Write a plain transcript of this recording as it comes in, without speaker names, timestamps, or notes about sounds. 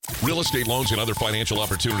Real estate loans and other financial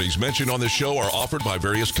opportunities mentioned on this show are offered by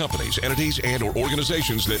various companies, entities, and or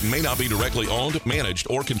organizations that may not be directly owned, managed,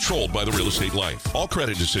 or controlled by the Real Estate Life. All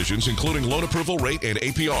credit decisions, including loan approval rate and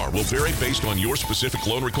APR, will vary based on your specific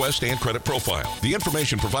loan request and credit profile. The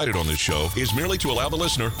information provided on this show is merely to allow the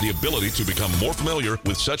listener the ability to become more familiar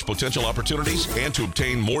with such potential opportunities and to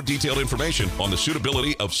obtain more detailed information on the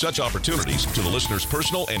suitability of such opportunities to the listener's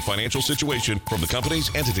personal and financial situation from the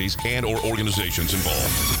companies, entities, and or organizations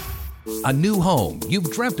involved. A new home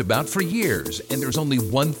you've dreamt about for years, and there's only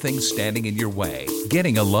one thing standing in your way: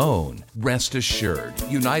 getting a loan. Rest assured,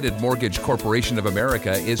 United Mortgage Corporation of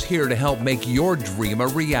America is here to help make your dream a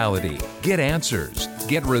reality. Get answers,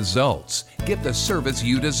 get results, get the service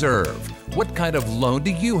you deserve. What kind of loan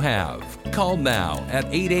do you have? Call now at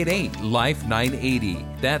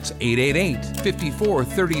 888-LIFE-980. That's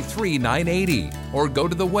 888-5433-980. Or go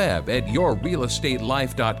to the web at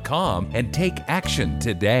yourrealestatelife.com and take action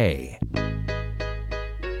today.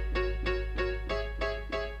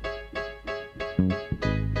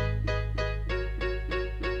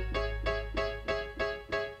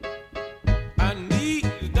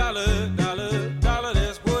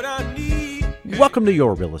 Welcome to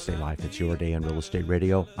Your Real Estate Life. It's your day in real estate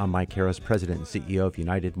radio. I'm Mike Harris, President and CEO of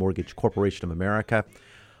United Mortgage Corporation of America.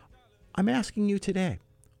 I'm asking you today,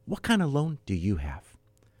 what kind of loan do you have?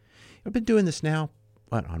 I've been doing this now,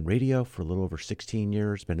 on radio for a little over 16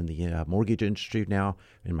 years, been in the mortgage industry now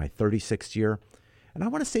in my 36th year, and I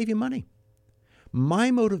want to save you money. My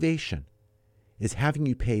motivation is having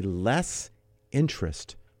you pay less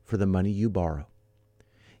interest for the money you borrow.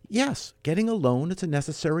 Yes, getting a loan is a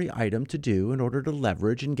necessary item to do in order to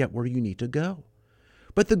leverage and get where you need to go.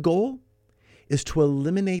 But the goal is to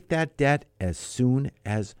eliminate that debt as soon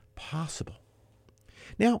as possible.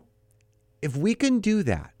 Now, if we can do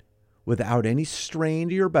that without any strain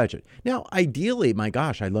to your budget. Now, ideally, my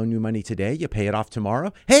gosh, I loan you money today, you pay it off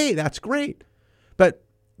tomorrow. Hey, that's great. But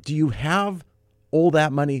do you have all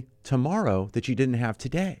that money tomorrow that you didn't have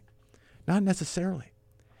today? Not necessarily.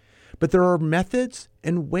 But there are methods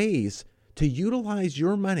and ways to utilize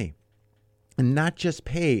your money and not just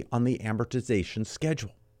pay on the amortization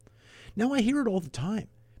schedule. Now, I hear it all the time.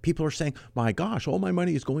 People are saying, my gosh, all my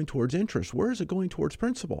money is going towards interest. Where is it going towards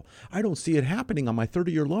principal? I don't see it happening on my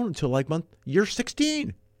 30-year loan until year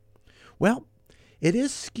 16. Well, it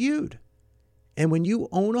is skewed. And when you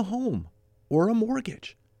own a home or a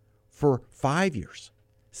mortgage for 5 years,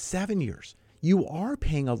 7 years, you are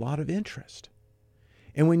paying a lot of interest.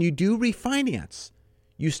 And when you do refinance,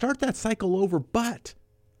 you start that cycle over. But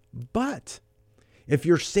if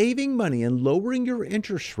you're saving money and lowering your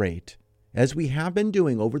interest rate, as we have been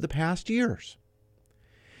doing over the past years,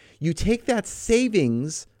 you take that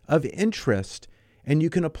savings of interest and you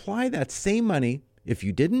can apply that same money. If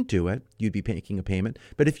you didn't do it, you'd be making a payment.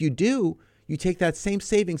 But if you do, you take that same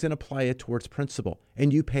savings and apply it towards principal,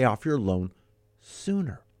 and you pay off your loan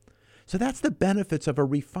sooner. So that's the benefits of a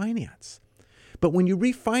refinance. But when you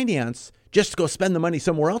refinance just to go spend the money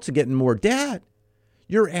somewhere else and get in more debt,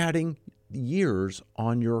 you're adding years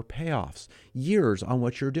on your payoffs, years on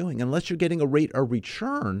what you're doing. Unless you're getting a rate of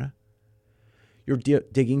return, you're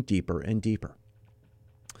digging deeper and deeper.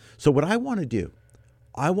 So what I want to do,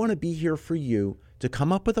 I want to be here for you to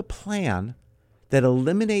come up with a plan that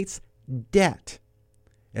eliminates debt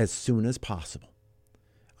as soon as possible.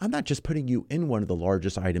 I'm not just putting you in one of the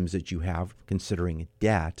largest items that you have considering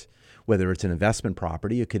debt. Whether it's an investment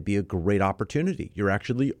property, it could be a great opportunity. You're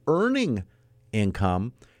actually earning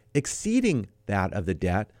income exceeding that of the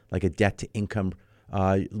debt, like a debt to income,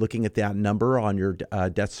 looking at that number on your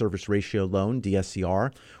debt service ratio loan,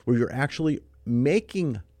 DSCR, where you're actually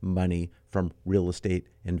making money from real estate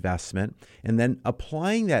investment and then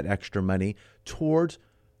applying that extra money towards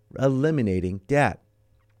eliminating debt.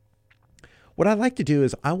 What I'd like to do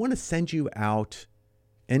is I want to send you out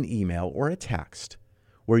an email or a text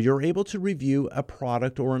where you're able to review a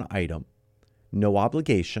product or an item, no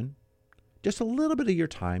obligation, just a little bit of your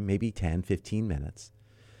time, maybe 10, 15 minutes.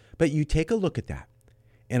 But you take a look at that.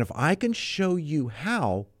 And if I can show you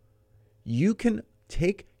how you can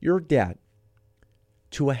take your debt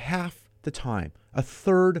to a half the time, a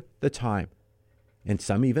third the time, and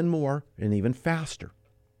some even more and even faster,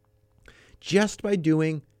 just by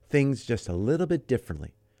doing things just a little bit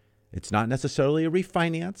differently. It's not necessarily a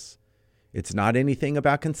refinance. It's not anything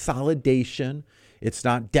about consolidation. It's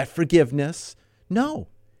not debt forgiveness. No,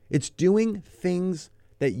 it's doing things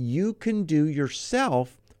that you can do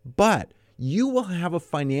yourself, but you will have a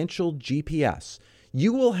financial GPS.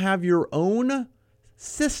 You will have your own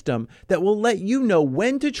system that will let you know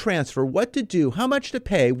when to transfer, what to do, how much to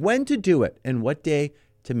pay, when to do it, and what day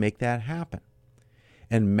to make that happen.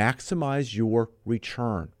 and maximize your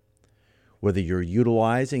return. Whether you're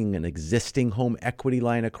utilizing an existing home equity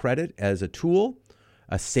line of credit as a tool,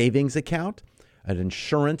 a savings account, an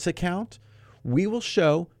insurance account, we will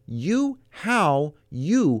show you how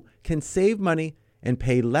you can save money and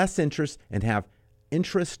pay less interest and have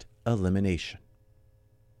interest elimination.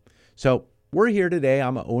 So we're here today. I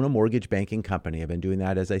own a mortgage banking company. I've been doing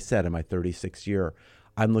that, as I said, in my 36th year.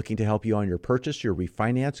 I'm looking to help you on your purchase, your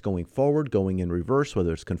refinance, going forward, going in reverse,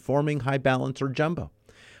 whether it's conforming, high balance, or jumbo.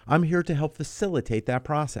 I'm here to help facilitate that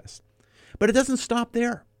process. But it doesn't stop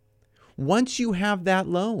there. Once you have that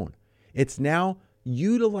loan, it's now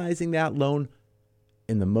utilizing that loan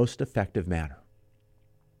in the most effective manner.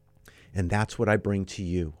 And that's what I bring to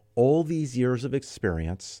you. All these years of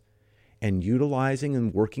experience and utilizing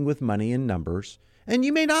and working with money and numbers. And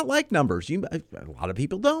you may not like numbers. A lot of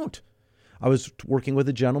people don't. I was working with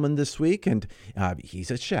a gentleman this week, and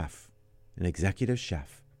he's a chef, an executive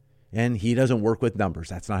chef. And he doesn't work with numbers.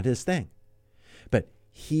 That's not his thing. But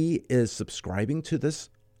he is subscribing to this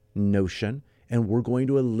notion, and we're going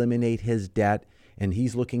to eliminate his debt. And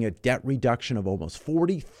he's looking at debt reduction of almost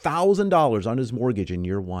 $40,000 on his mortgage in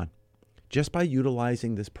year one, just by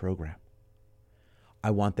utilizing this program.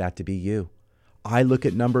 I want that to be you. I look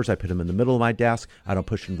at numbers. I put them in the middle of my desk. I don't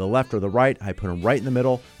push them to the left or the right. I put them right in the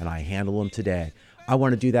middle, and I handle them today. I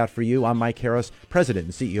want to do that for you. I'm Mike Harris, President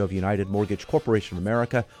and CEO of United Mortgage Corporation of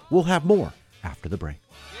America. We'll have more after the break.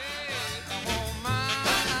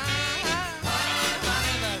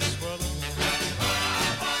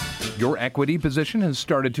 Your equity position has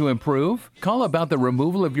started to improve? Call about the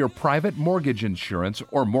removal of your private mortgage insurance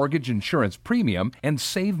or mortgage insurance premium and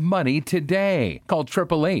save money today. Call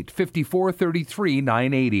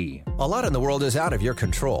 888-5433-980. A lot in the world is out of your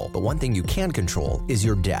control, but one thing you can control is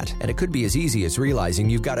your debt. And it could be as easy as realizing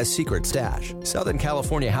you've got a secret stash. Southern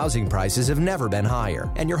California housing prices have never been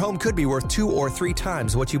higher, and your home could be worth 2 or 3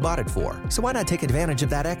 times what you bought it for. So why not take advantage of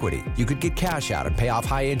that equity? You could get cash out and pay off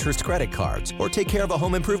high-interest credit cards, or take care of a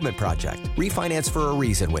home improvement project. Refinance for a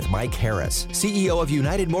reason with Mike Harris, CEO of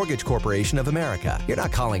United Mortgage Corporation of America. You're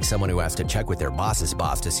not calling someone who has to check with their boss's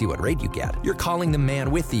boss to see what rate you get. You're calling the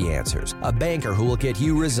man with the answers, a banker who will get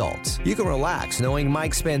you results. You can relax knowing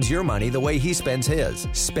Mike spends your money the way he spends his,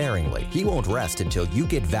 sparingly. He won't rest until you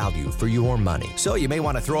get value for your money. So you may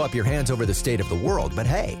want to throw up your hands over the state of the world, but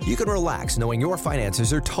hey, you can relax knowing your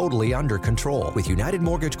finances are totally under control with United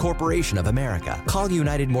Mortgage Corporation of America. Call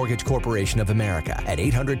United Mortgage Corporation of America at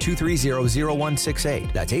 800-230-0168.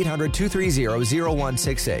 That's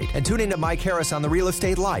 800-230-0168. And tune in to Mike Harris on The Real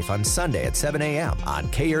Estate Life on Sunday at 7 a.m. on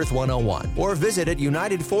K-Earth 101 or visit at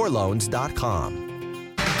UnitedForLoans.com.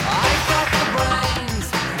 I've got the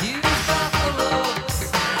brains, you've got the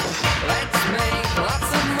looks. Let's make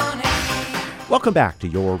lots of money. Welcome back to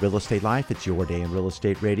Your Real Estate Life. It's your day in real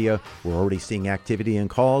estate radio. We're already seeing activity and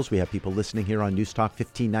calls. We have people listening here on News Talk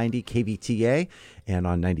 1590 KVTA and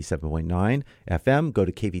on 97.9 FM. Go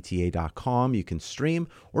to kvta.com. You can stream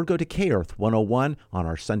or go to K-Earth 101 on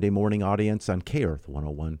our Sunday morning audience on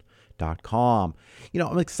KEarth101.com. You know,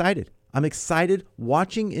 I'm excited. I'm excited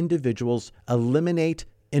watching individuals eliminate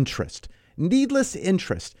interest. Needless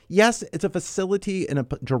interest. Yes, it's a facility and a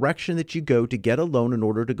direction that you go to get a loan in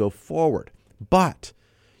order to go forward. But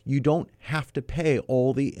you don't have to pay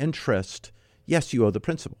all the interest. Yes, you owe the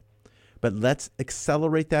principal. But let's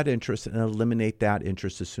accelerate that interest and eliminate that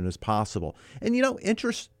interest as soon as possible. And you know,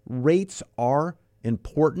 interest rates are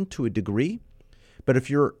important to a degree. But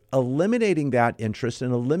if you're eliminating that interest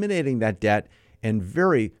and eliminating that debt in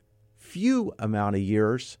very few amount of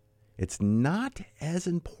years, it's not as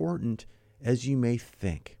important as you may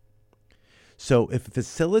think. So if it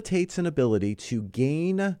facilitates an ability to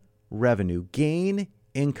gain revenue, gain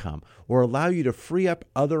income, or allow you to free up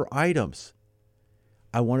other items,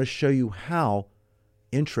 I want to show you how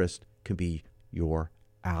interest can be your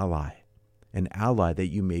ally, an ally that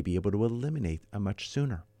you may be able to eliminate much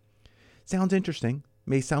sooner. Sounds interesting,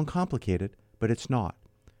 may sound complicated, but it's not.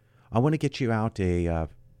 I want to get you out a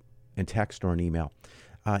text or an email.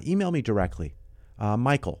 Email me directly.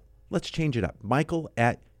 Michael, let's change it up. Michael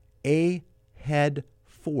at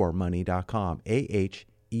aheadformoney.com.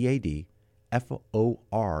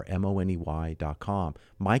 AHEADFORMONEY.com.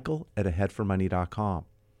 Michael at aheadformoney.com.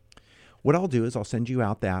 What I'll do is I'll send you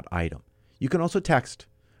out that item. You can also text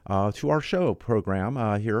to our show program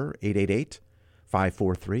here,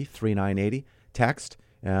 888-543-3980. Text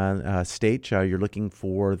and state you're looking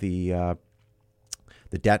for the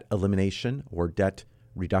debt elimination or debt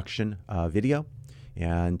reduction video,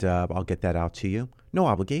 and I'll get that out to you. No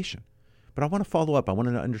obligation. But I want to follow up. I want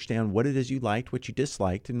to understand what it is you liked, what you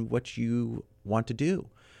disliked, and what you want to do.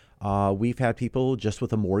 We've had people just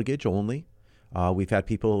with a mortgage only. We've had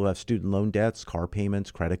people who have student loan debts, car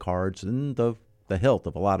payments, credit cards, and the hilt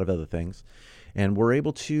of a lot of other things. And we're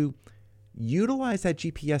able to utilize that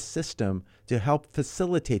GPS system to help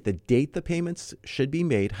facilitate the date the payments should be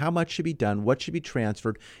made, how much should be done, what should be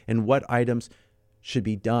transferred, and what items should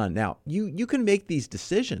be done. Now, you can make these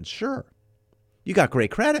decisions, sure. You got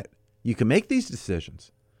great credit. You can make these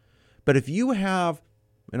decisions. But if you have,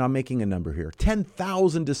 and I'm making a number here,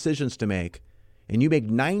 10,000 decisions to make, and you make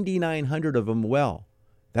 9,900 of them well,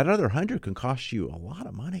 that other 100 can cost you a lot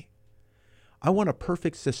of money. I want a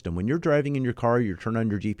perfect system. When you're driving in your car, you turn on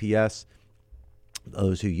your GPS.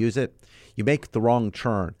 Those who use it, you make the wrong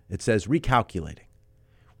turn. It says recalculating.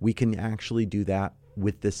 We can actually do that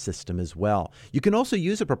with this system as well. You can also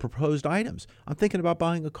use it for proposed items. I'm thinking about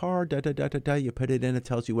buying a car, You put it in, it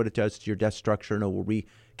tells you what it does to your debt structure, and it will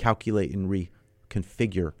recalculate and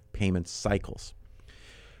reconfigure payment cycles.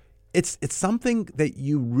 It's something that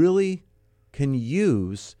you really can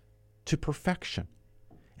use to perfection.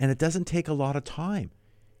 And it doesn't take a lot of time.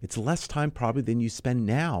 It's less time probably than you spend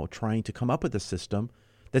now trying to come up with a system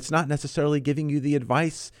that's not necessarily giving you the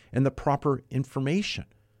advice and the proper information.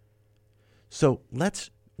 So let's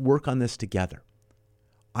work on this together.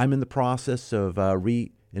 I'm in the process of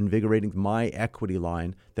reinvigorating my equity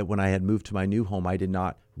line that when I had moved to my new home, I did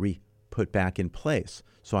not put back in place.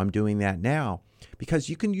 So I'm doing that now because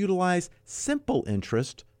you can utilize simple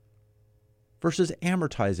interest versus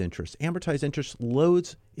amortized interest. Amortized interest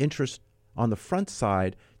loads interest on the front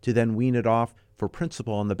side to then wean it off for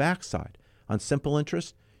principal on the back side. On simple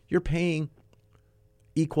interest, you're paying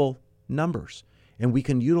equal numbers, and we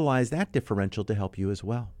can utilize that differential to help you as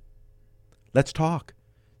well. Let's talk.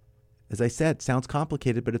 As I said, sounds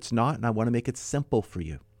complicated, but it's not, and I want to make it simple for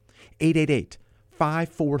you.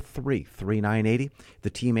 888-543-3980. The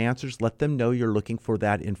team answers. Let them know you're looking for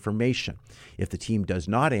that information. If the team does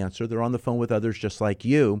not answer, they're on the phone with others just like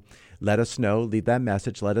you. Let us know. Leave that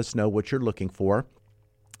message. Let us know what you're looking for.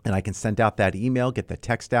 And I can send out that email, get the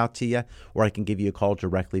text out to you, or I can give you a call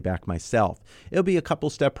directly back myself. It'll be a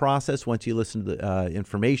couple-step process. Once you listen to the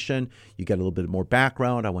information, you get a little bit more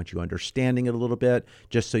background. I want you understanding it a little bit,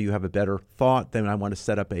 just so you have a better thought. Then I want to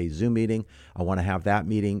set up a Zoom meeting. I want to have that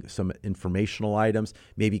meeting, some informational items,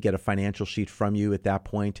 maybe get a financial sheet from you at that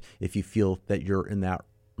point if you feel that you're in that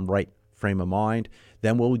right frame of mind.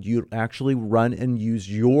 Then we'll actually run and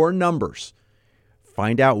use your numbers.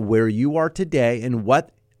 Find out where you are today and what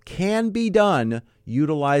can be done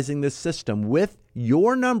utilizing this system with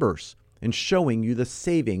your numbers and showing you the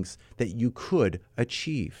savings that you could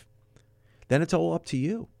achieve. Then it's all up to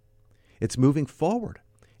you. It's moving forward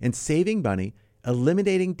and saving money,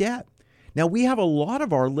 eliminating debt. Now, we have a lot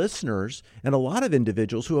of our listeners and a lot of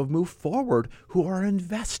individuals who have moved forward who are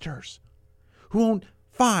investors, who own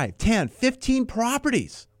 5, 10, 15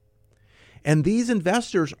 properties. And these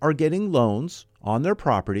investors are getting loans on their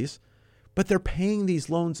properties, but they're paying these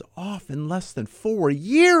loans off in less than 4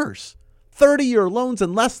 years. 30-year loans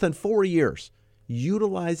in less than 4 years,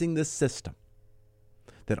 utilizing this system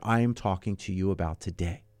that I am talking to you about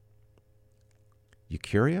today. You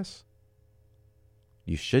curious?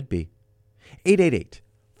 You should be.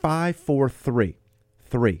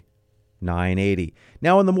 888-543-3980.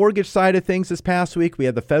 Now, on the mortgage side of things this past week, we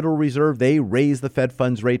had the Federal Reserve. They raised the Fed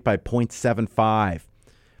funds rate by 0.75.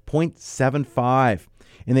 0.75.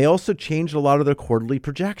 And they also changed a lot of their quarterly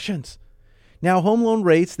projections. Now, home loan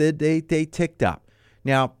rates, they ticked up.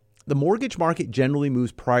 Now, the mortgage market generally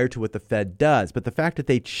moves prior to what the Fed does, but the fact that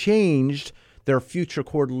they changed their future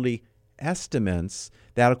quarterly estimates,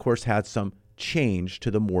 that, of course, had some change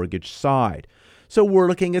to the mortgage side. So we're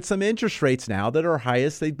looking at some interest rates now that are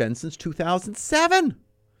highest they've been since 2007.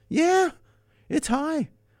 Yeah, it's high.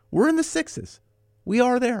 We're in the sixes. We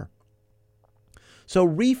are there. So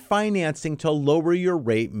refinancing to lower your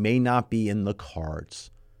rate may not be in the cards.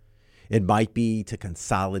 It might be to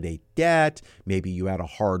consolidate debt. Maybe you had a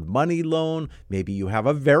hard money loan. Maybe you have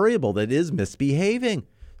a variable that is misbehaving.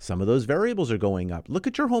 Some of those variables are going up. Look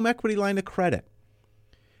at your home equity line of credit.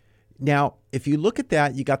 Now, if you look at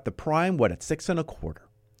that, you got the prime, at 6.25.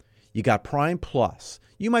 You got prime plus.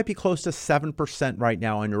 You might be close to 7% right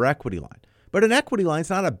now on your equity line. But an equity line is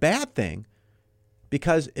not a bad thing.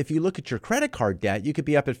 Because if you look at your credit card debt, you could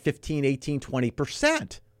be up at 15, 18,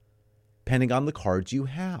 20%, depending on the cards you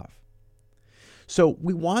have. So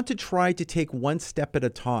we want to try to take one step at a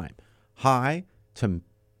time, high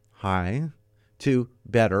to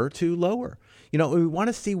better to lower. We want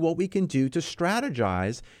to see what we can do to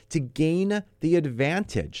strategize to gain the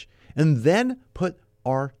advantage and then put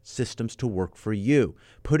our systems to work for you,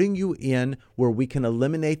 putting you in where we can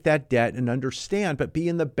eliminate that debt and understand, but be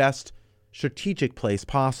in the best strategic place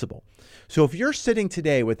possible. So if you're sitting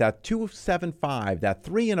today with that 275, that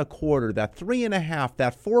 3.25, that 3.5,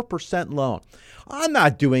 that 4% loan, I'm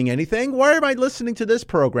not doing anything. Why am I listening to this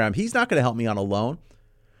program? He's not going to help me on a loan.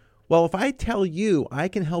 Well, if I tell you I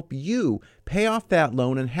can help you pay off that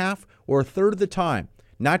loan in half or a third of the time,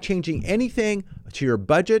 not changing anything to your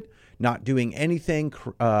budget, not doing anything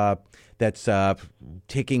that's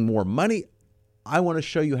taking more money, I want to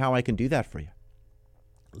show you how I can do that for you.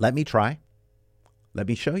 Let me try. Let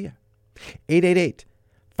me show you.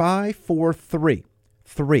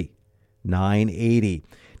 888-543-3980.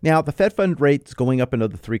 Now, the Fed fund rate's going up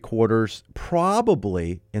another 3/4,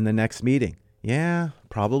 probably in the next meeting. Yeah,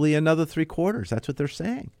 probably another 3/4. That's what they're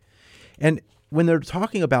saying. And when they're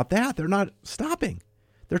talking about that, they're not stopping.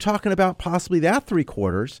 They're talking about possibly that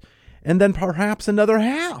 3/4 and then perhaps another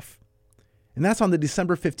half. And that's on the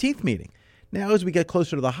December 15th meeting. Now, as we get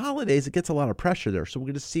closer to the holidays, it gets a lot of pressure there. So we're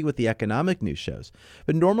going to see what the economic news shows.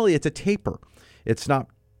 But normally it's a taper. It's not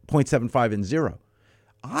 0.75 and 0.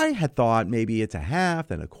 I had thought maybe it's a half,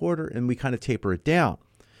 then a quarter, and we kind of taper it down.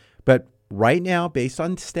 But right now, based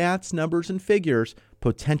on stats, numbers, and figures,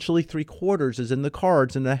 potentially 3/4 is in the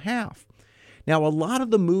cards and a half. Now, a lot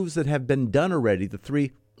of the moves that have been done already, the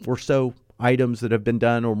 3 or so items that have been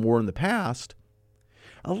done or more in the past,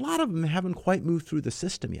 a lot of them haven't quite moved through the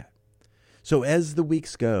system yet. So as the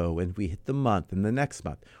weeks go and we hit the month and the next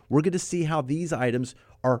month, we're going to see how these items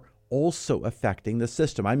are also affecting the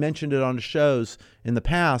system. I mentioned it on the shows in the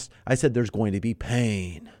past. I said there's going to be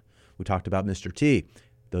pain. We talked about Mr. T.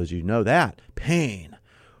 Those of you know that. Pain.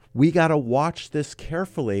 We got to watch this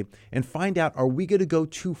carefully and find out, are we going to go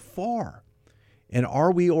too far? And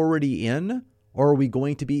are we already in, or are we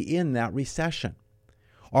going to be in that recession?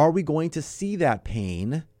 Are we going to see that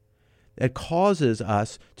pain that causes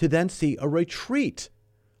us to then see a retreat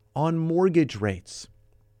on mortgage rates?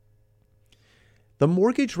 The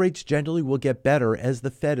mortgage rates generally will get better as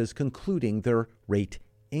the Fed is concluding their rate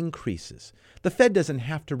increases. The Fed doesn't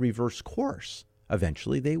have to reverse course.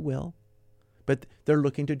 Eventually they will, but they're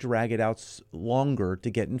looking to drag it out longer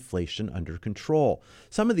to get inflation under control.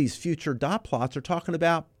 Some of these future dot plots are talking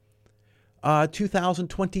about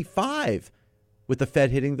 2025 with the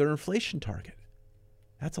Fed hitting their inflation target.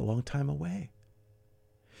 That's a long time away.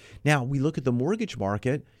 Now, we look at the mortgage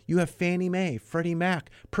market. You have Fannie Mae, Freddie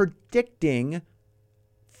Mac predicting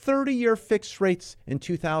 30-year fixed rates in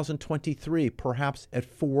 2023, perhaps at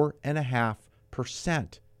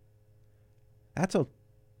 4.5%. That's a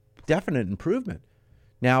definite improvement.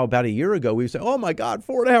 Now, about a year ago, we would say, oh my God,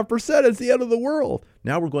 4.5% is the end of the world.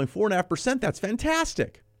 Now we're going 4.5%. That's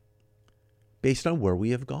fantastic based on where we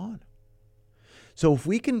have gone. So if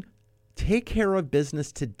we can take care of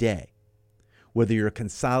business today, whether you're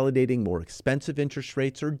consolidating more expensive interest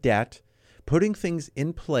rates or debt, putting things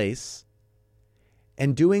in place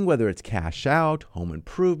and doing whether it's cash out, home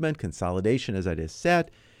improvement, consolidation, as I just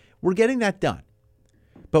said, we're getting that done.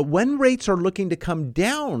 But when rates are looking to come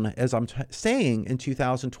down, as I'm saying, in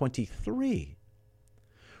 2023,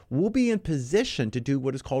 we'll be in position to do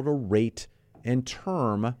what is called a rate and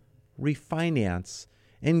term refinance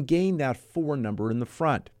and gain that 4 number in the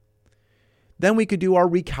front. Then we could do our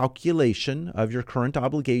recalculation of your current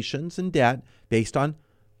obligations and debt based on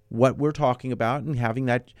what we're talking about and having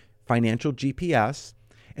that financial GPS.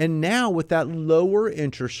 And now with that lower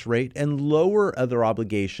interest rate and lower other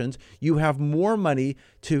obligations, you have more money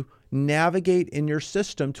to navigate in your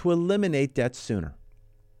system to eliminate debt sooner.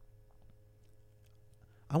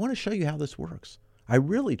 I want to show you how this works. I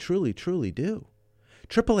really, truly, truly do.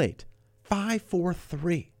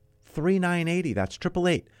 888-543-3980. That's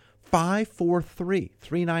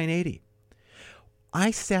 888-543-3980.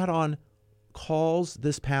 I sat on calls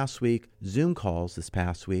this past week, Zoom calls this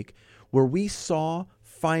past week, where we saw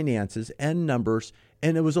finances and numbers,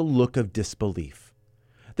 and it was a look of disbelief.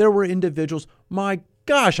 There were individuals, my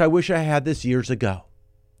gosh, I wish I had this years ago.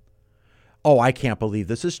 Oh, I can't believe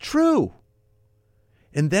this is true.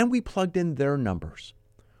 And then we plugged in their numbers.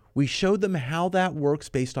 We showed them how that works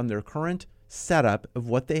based on their current setup of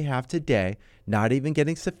what they have today, not even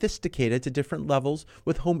getting sophisticated to different levels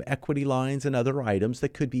with home equity lines and other items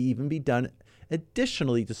that could even be done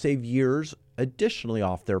additionally to save years additionally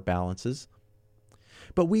off their balances.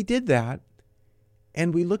 But we did that,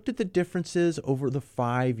 and we looked at the differences over the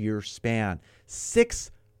 5-year span.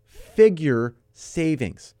 6-figure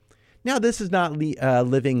savings. Now, this is not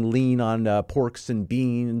living lean on porks and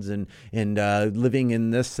beans and living in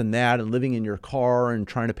this and that and living in your car and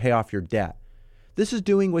trying to pay off your debt. This is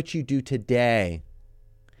doing what you do today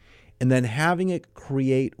and then having it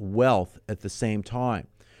create wealth at the same time.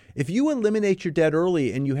 If you eliminate your debt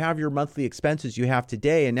early and you have your monthly expenses you have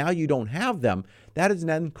today and now you don't have them, that is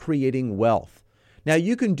then creating wealth. Now,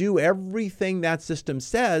 you can do everything that system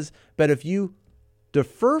says, but if you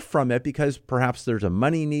defer from it because perhaps there's a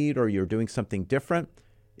money need or you're doing something different,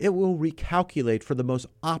 it will recalculate for the most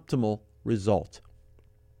optimal result.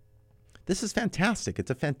 This is fantastic.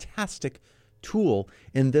 It's a fantastic tool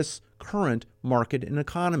in this current market and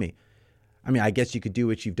economy. I mean, I guess you could do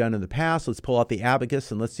what you've done in the past. Let's pull out the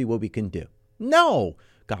abacus and let's see what we can do. No,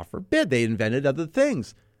 God forbid, they invented other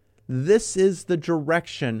things. This is the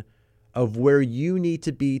direction of where you need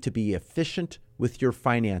to be efficient with your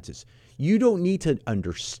finances. You don't need to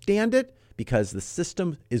understand it because the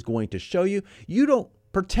system is going to show you. You don't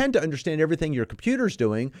pretend to understand everything your computer's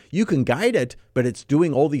doing. You can guide it, but it's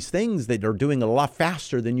doing all these things that are doing a lot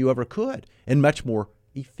faster than you ever could and much more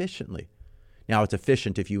efficiently. Now, it's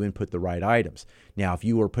efficient if you input the right items. Now, if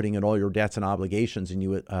you are putting in all your debts and obligations and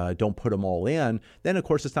you don't put them all in, then, of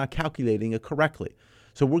course, it's not calculating it correctly.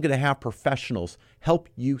 So we're going to have professionals help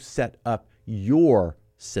you set up your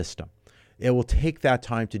system. It will take that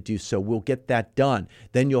time to do so. We'll get that done.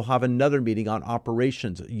 Then you'll have another meeting on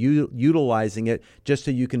operations, utilizing it just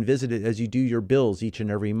so you can visit it as you do your bills each and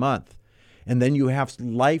every month. And then you have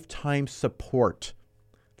lifetime support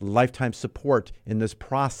in this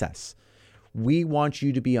process. We want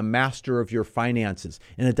you to be a master of your finances,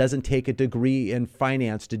 and it doesn't take a degree in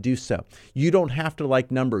finance to do so. You don't have to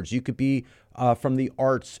like numbers. You could be from the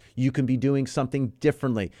arts. You can be doing something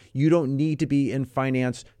differently. You don't need to be in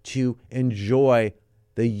finance to enjoy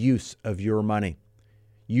the use of your money.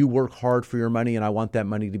 You work hard for your money, and I want that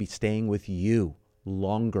money to be staying with you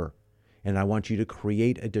longer. And I want you to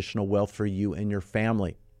create additional wealth for you and your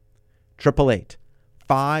family.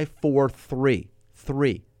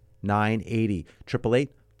 888-543-3980.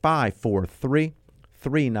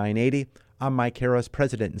 888-543-3980. I'm Mike Harris,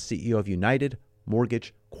 President and CEO of United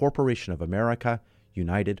Mortgage Corporation of America,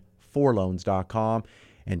 United4Loans.com.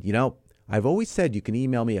 And you know, I've always said you can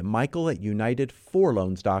email me at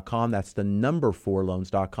michael@United4Loans.com. That's the number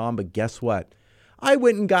 4loans.com. But guess what? I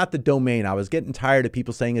went and got the domain. I was getting tired of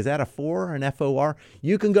people saying, is that a 4 or an F-O-R?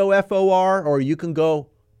 You can go F-O-R or you can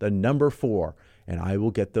go the number 4, and I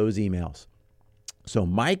will get those emails. So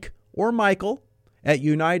Mike or Michael at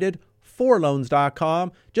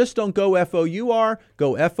United4Loans.com. Just don't go F-O-U-R,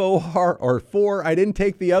 go F-O-R or 4. I didn't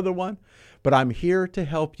take the other one, but I'm here to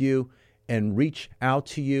help you and reach out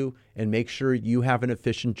to you and make sure you have an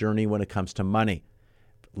efficient journey when it comes to money.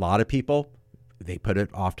 A lot of people, they put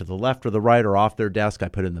it off to the left or the right or off their desk. I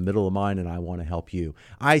put it in the middle of mine, and I want to help you.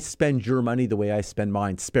 I spend your money the way I spend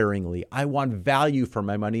mine, sparingly. I want value for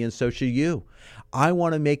my money, and so should you. I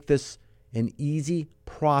want to make this an easy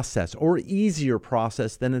process or easier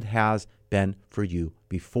process than it has been for you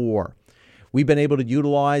before. We've been able to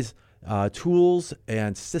utilize tools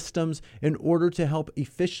and systems in order to help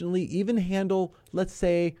efficiently even handle, let's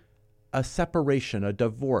say, a separation, a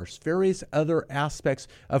divorce, various other aspects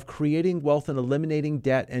of creating wealth and eliminating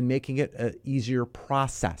debt and making it an easier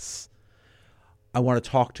process. I want to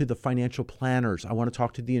talk to the financial planners. I want to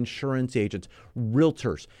talk to the insurance agents,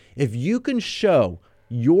 realtors. If you can show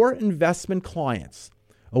your investment clients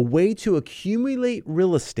a way to accumulate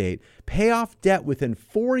real estate, pay off debt within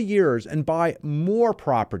 4 years and buy more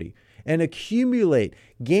property and accumulate,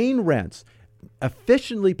 gain rents,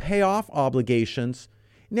 efficiently pay off obligations.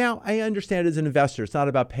 Now, I understand as an investor, it's not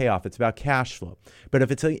about payoff, it's about cash flow. But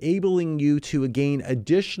if it's enabling you to gain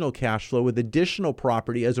additional cash flow with additional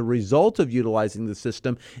property as a result of utilizing the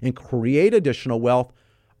system and create additional wealth,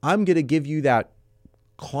 I'm going to give you that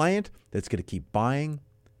client that's going to keep buying,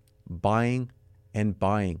 and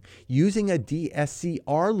buying. Using a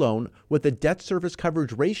DSCR loan with a debt service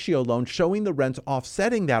coverage ratio loan showing the rents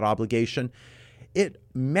offsetting that obligation, it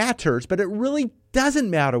matters, but it really doesn't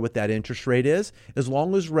matter what that interest rate is as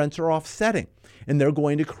long as rents are offsetting. And they're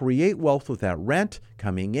going to create wealth with that rent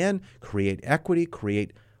coming in, create equity,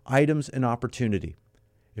 create items and opportunity.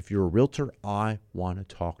 If you're a realtor, I want to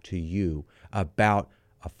talk to you about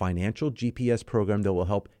a financial GPS program that will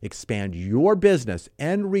help expand your business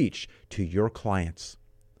and reach to your clients.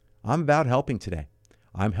 I'm about helping today.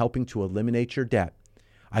 I'm helping to eliminate your debt.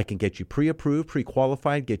 I can get you pre-approved,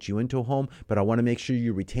 pre-qualified, get you into a home, but I want to make sure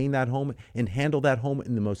you retain that home and handle that home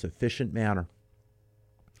in the most efficient manner.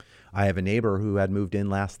 I have a neighbor who had moved in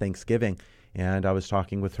last Thanksgiving, and I was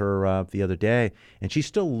talking with her the other day, and she's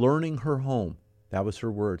still learning her home. That was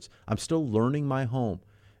her words. I'm still learning my home.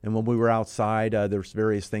 And when we were outside, there's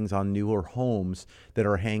various things on newer homes that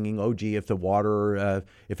are hanging. Oh, gee, if the water,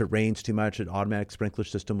 if it rains too much, an automatic sprinkler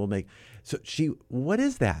system will make. So what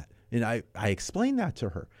is that? And I explained that to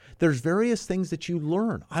her. There's various things that you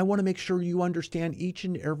learn. I want to make sure you understand each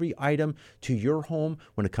and every item to your home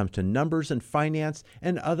when it comes to numbers and finance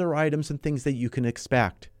and other items and things that you can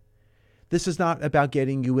expect. This is not about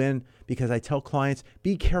getting you in, because I tell clients,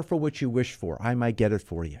 be careful what you wish for. I might get it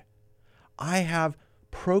for you. I have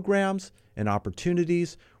programs and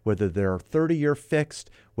opportunities, whether they're 30-year fixed,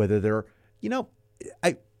 whether they're,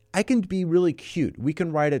 I can be really cute. We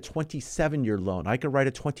can write a 27-year loan. I could write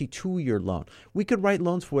a 22-year loan. We could write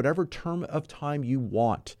loans for whatever term of time you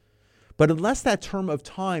want. But unless that term of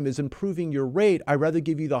time is improving your rate, I'd rather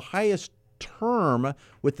give you the highest term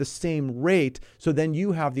with the same rate, so then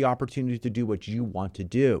you have the opportunity to do what you want to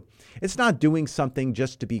do. It's not doing something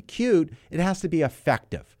just to be cute. It has to be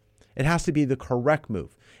effective. It has to be the correct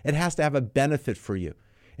move. It has to have a benefit for you.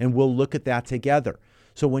 And we'll look at that together.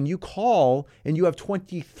 So when you call and you have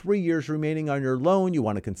 23 years remaining on your loan, you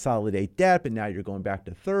want to consolidate debt, but now you're going back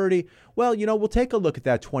to 30. Well, we'll take a look at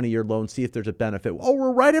that 20-year loan, see if there's a benefit. Oh,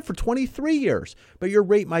 we'll write it for 23 years, but your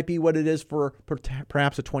rate might be what it is for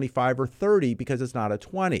perhaps a 25 or 30 because it's not a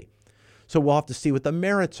 20. So we'll have to see what the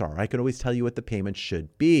merits are. I can always tell you what the payment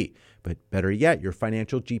should be. But better yet, your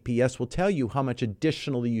financial GPS will tell you how much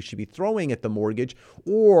additionally you should be throwing at the mortgage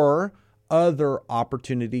or other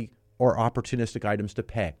opportunity or opportunistic items to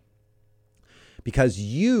pay. Because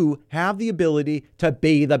you have the ability to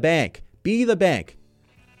be the bank. Be the bank.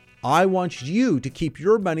 I want you to keep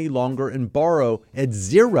your money longer and borrow at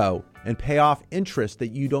zero and pay off interest that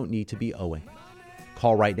you don't need to be owing.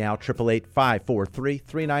 Call right now,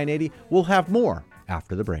 888-543-3980. We'll have more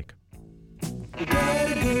after the break.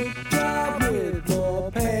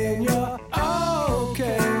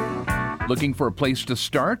 Looking for a place to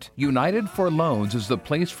start? United for Loans is the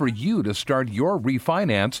place for you to start your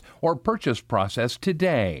refinance or purchase process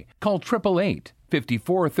today. Call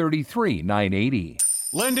 888-543-3980.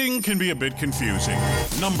 Lending can be a bit confusing.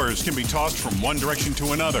 Numbers can be tossed from one direction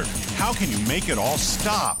to another. How can you make it all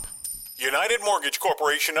stop? United Mortgage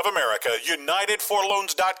Corporation of America,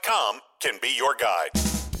 UnitedForLoans.com can be your guide.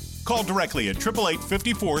 Call directly at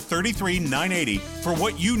 888-543-3980 for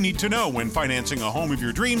what you need to know when financing a home of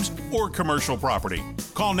your dreams or commercial property.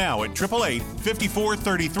 Call now at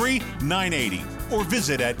 888-543-3980 or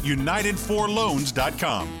visit at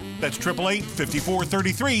UnitedForLoans.com. That's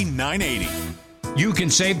 888-543-3980. You can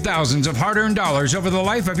save thousands of hard-earned dollars over the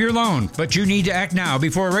life of your loan, but you need to act now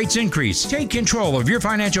before rates increase. Take control of your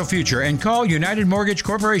financial future and call United Mortgage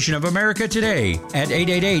Corporation of America today at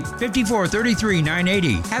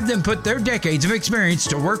 888-543-3980. Have them put their decades of experience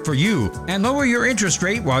to work for you and lower your interest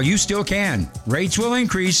rate while you still can. Rates will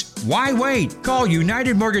increase. Why wait? Call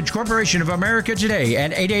United Mortgage Corporation of America today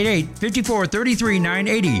at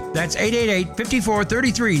 888-543-3980. That's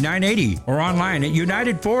 888-543-3980 or online at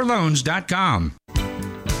UnitedForLoans.com.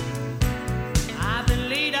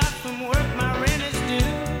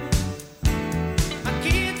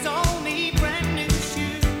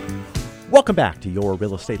 Welcome back to Your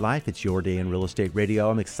Real Estate Life. It's your day in real estate radio.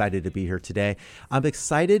 I'm excited to be here today. I'm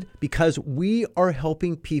excited because we are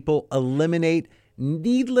helping people eliminate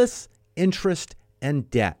needless interest and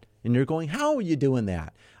debt. And you're going, how are you doing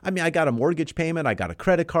that? I mean, I got a mortgage payment. I got a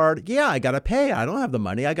credit card. Yeah, I got to pay. I don't have the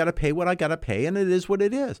money. I got to pay what I got to pay, and it is what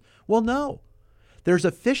it is. Well, no. There's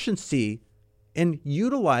efficiency in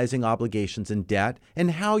utilizing obligations and debt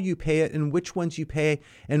and how you pay it and which ones you pay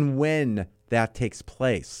and when that takes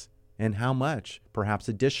place. And how much, perhaps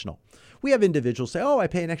additional. We have individuals say, oh, I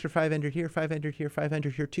pay an extra $500 here, $500 here,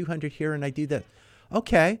 $500 here, $200 here, and I do that.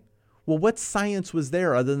 Okay, well, what science was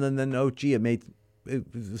there other than, oh, gee, it made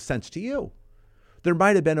sense to you? There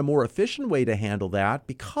might have been a more efficient way to handle that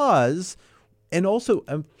because, and also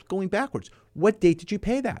going backwards, what date did you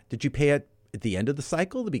pay that? Did you pay it at the end of the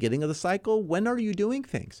cycle, the beginning of the cycle? When are you doing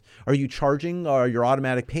things? Are you charging your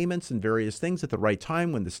automatic payments and various things at the right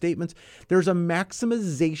time when the statements? There's a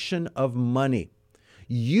maximization of money.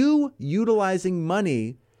 You utilizing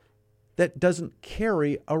money that doesn't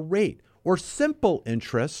carry a rate or simple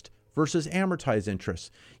interest versus amortized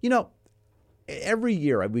interest. Every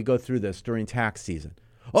year we go through this during tax season.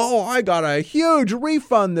 Oh, I got a huge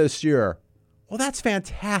refund this year. Well, that's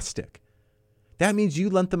fantastic. That means you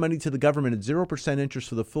lent the money to the government at 0% interest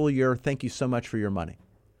for the full year. Thank you so much for your money.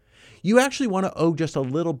 You actually want to owe just a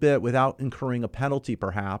little bit without incurring a penalty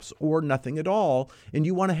perhaps, or nothing at all, and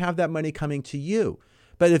you want to have that money coming to you.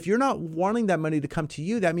 But if you're not wanting that money to come to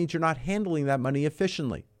you, that means you're not handling that money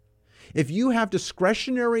efficiently. If you have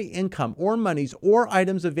discretionary income or monies or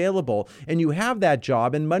items available and you have that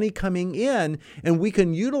job and money coming in and we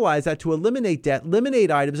can utilize that to eliminate debt, eliminate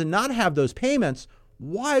items and not have those payments,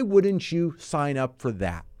 why wouldn't you sign up for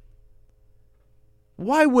that?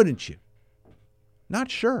 Why wouldn't you? Not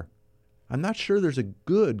sure. I'm not sure there's a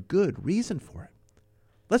good reason for it.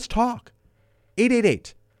 Let's talk.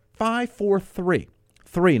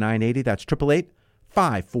 888-543-3980. That's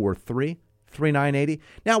 888-543-3980.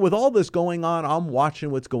 Now, with all this going on, I'm watching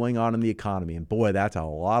what's going on in the economy. And boy, that's a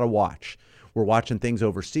lot to watch. We're watching things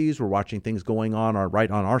overseas. We're watching things going on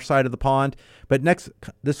right on our side of the pond. But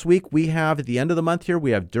this week, we have, at the end of the month here,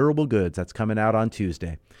 we have durable goods. That's coming out on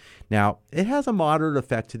Tuesday. Now, it has a moderate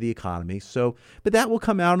effect to the economy, but that will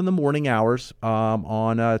come out in the morning hours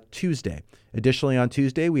on Tuesday. Additionally, on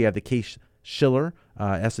Tuesday, we have the Case-Shiller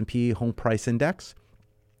S&P Home Price Index.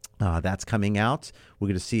 That's coming out. We're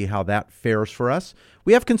going to see how that fares for us.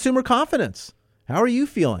 We have consumer confidence. How are you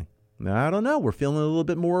feeling? I don't know. We're feeling a little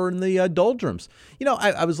bit more in the doldrums. You know,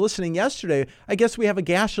 I was listening yesterday. I guess we have a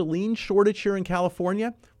gasoline shortage here in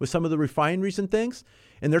California with some of the refineries and things.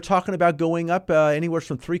 And they're talking about going up anywhere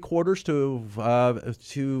from 3/4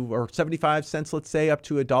 to 75 cents, let's say, up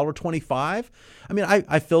to $1.25. I mean,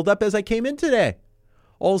 I filled up as I came in today.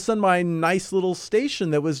 All of a sudden, my nice little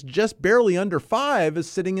station that was just barely under 5 is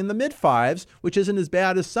sitting in the mid-5s, which isn't as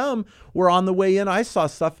bad as some. Where on the way in, I saw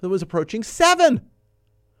stuff that was approaching 7.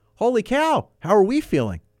 Holy cow. How are we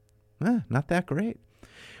feeling? Not that great.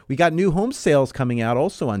 We got new home sales coming out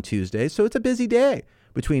also on Tuesday, so it's a busy day.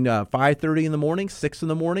 Between 5:30 in the morning, 6 in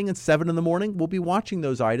the morning, and 7 in the morning, we'll be watching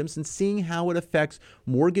those items and seeing how it affects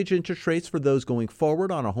mortgage interest rates for those going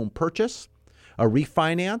forward on a home purchase, a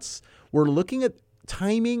refinance. We're looking at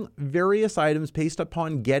timing various items based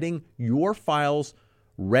upon getting your files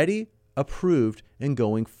ready, approved, and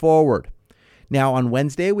going forward. Now, on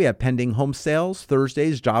Wednesday, we have pending home sales.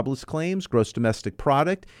 Thursday's jobless claims, gross domestic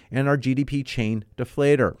product, and our GDP chain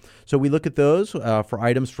deflator. So we look at those for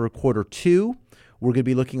items for quarter 2. We're going to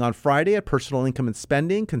be looking on Friday at personal income and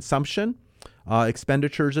spending, consumption,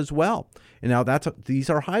 expenditures as well. And now these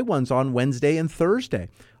are high ones on Wednesday and Thursday.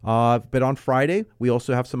 But on Friday, we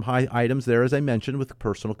also have some high items there, as I mentioned, with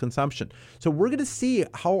personal consumption. So we're going to see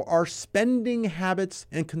how our spending habits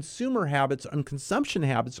and consumer habits and consumption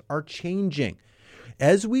habits are changing.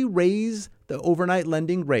 As we raise the overnight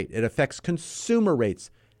lending rate, it affects consumer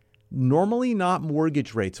rates. Normally not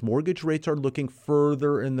mortgage rates. Mortgage rates are looking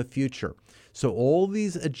further in the future. So all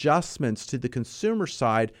these adjustments to the consumer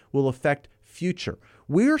side will affect future.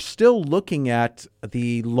 We're still looking at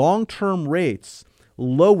the long-term rates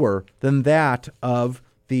lower than that of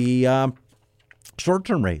the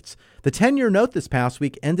short-term rates. The 10-year note this past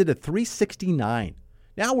week ended at 369.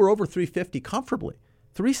 Now we're over 350 comfortably,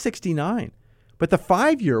 369. But the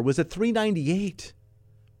 5-year was at 398.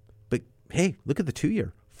 But hey, look at the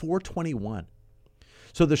 2-year, 421.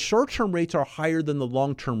 So the short-term rates are higher than the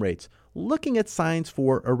long-term rates, looking at signs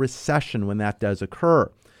for a recession when that does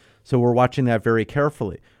occur. So we're watching that very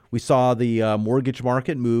carefully. We saw the mortgage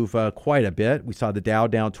market move quite a bit. We saw the Dow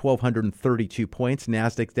down 1,232 points.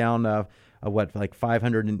 NASDAQ down,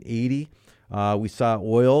 580. We saw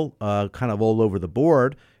oil kind of all over the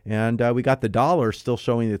board. And we got the dollar still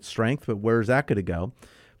showing its strength, but where's that going to go?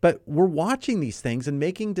 But we're watching these things and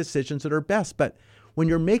making decisions that are best. But when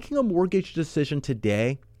you're making a mortgage decision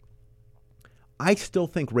today, I still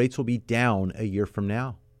think rates will be down a year from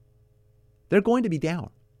now. They're going to be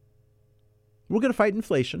down. We're going to fight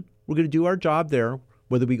inflation. We're going to do our job there.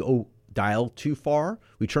 Whether we go dial too far,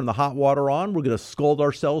 we turn the hot water on, we're going to scold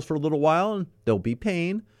ourselves for a little while and there'll be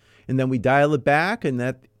pain. And then we dial it back and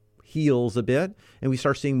that heals a bit. And we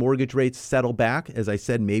start seeing mortgage rates settle back, as I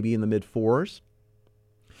said, maybe in the mid-4s.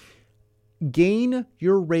 Gain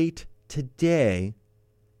your rate today.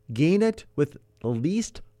 Gain it with the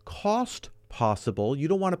least cost possible. You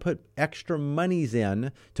don't want to put extra monies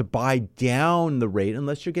in to buy down the rate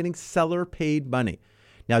unless you're getting seller paid money.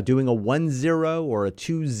 Now, doing a 1-0 or a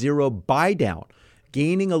 2-0 buy down,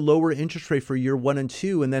 gaining a lower interest rate for year 1 and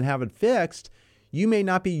 2 and then have it fixed, you may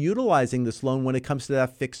not be utilizing this loan when it comes to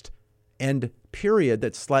that fixed end period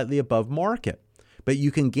that's slightly above market, but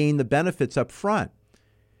you can gain the benefits up front.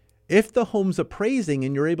 If the home's appraising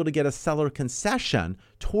and you're able to get a seller concession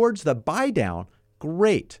towards the buy down,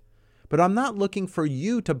 great. But I'm not looking for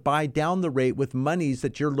you to buy down the rate with monies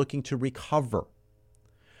that you're looking to recover.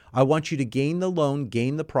 I want you to gain the loan,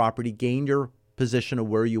 gain the property, gain your position of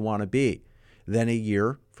where you want to be. Then a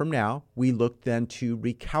year from now, we look then to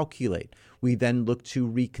recalculate. We then look to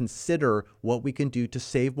reconsider what we can do to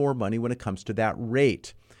save more money when it comes to that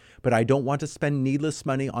rate. But I don't want to spend needless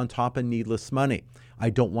money on top of needless money. I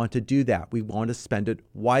don't want to do that. We want to spend it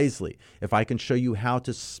wisely. If I can show you how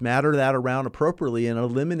to smatter that around appropriately and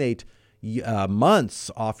eliminate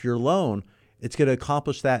months off your loan, it's going to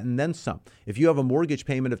accomplish that and then some. If you have a mortgage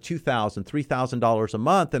payment of $2,000, $3,000 a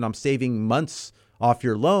month, and I'm saving months off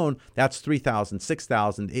your loan, that's $3,000,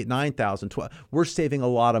 $6,000, $8,000, $9,000, $12,000. We're saving a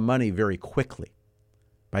lot of money very quickly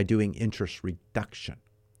by doing interest reduction.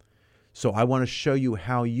 So I want to show you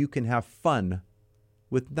how you can have fun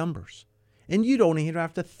with numbers. And you don't even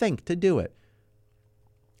have to think to do it.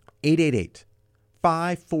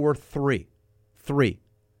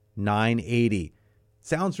 888-543-3980.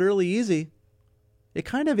 Sounds really easy. It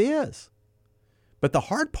kind of is. But the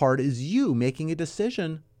hard part is you making a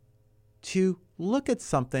decision to look at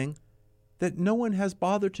something that no one has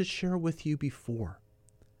bothered to share with you before.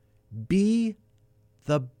 Be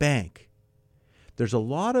the bank. There's a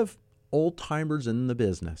lot of old timers in the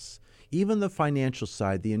business, even the financial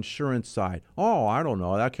side, the insurance side. Oh, I don't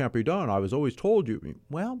know. That can't be done. I was always told you.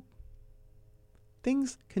 Well,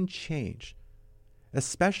 things can change,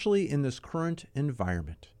 especially in this current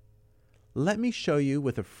environment. Let me show you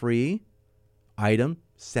with a free item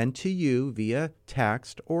sent to you via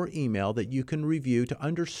text or email that you can review to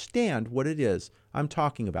understand what it is I'm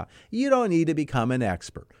talking about. You don't need to become an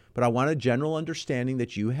expert, but I want a general understanding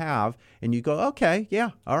that you have, and you go, okay,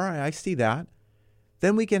 yeah, all right, I see that.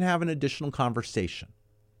 Then we can have an additional conversation.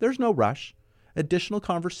 There's no rush. Additional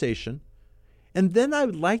conversation. And then I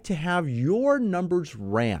would like to have your numbers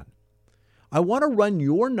ran. I want to run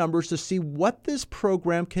your numbers to see what this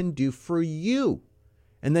program can do for you.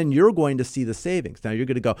 And then you're going to see the savings. Now you're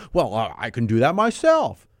going to go, well, I can do that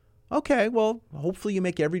myself. Okay, well, hopefully you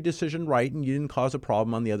make every decision right and you didn't cause a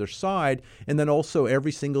problem on the other side. And then also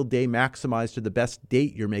every single day maximize to the best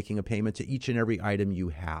date you're making a payment to each and every item you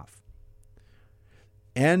have.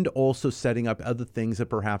 And also setting up other things that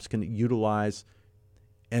perhaps can utilize.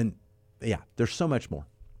 And yeah, there's so much more.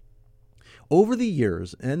 Over the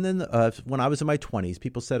years, and then when I was in my 20s,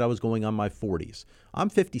 people said I was going on my 40s. I'm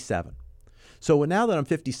 57. So now that I'm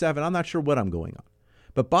 57, I'm not sure what I'm going on.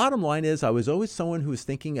 But bottom line is I was always someone who was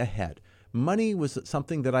thinking ahead. Money was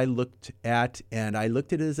something that I looked at, and I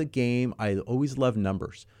looked at it as a game. I always loved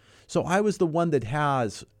numbers. So I was the one that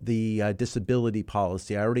has the disability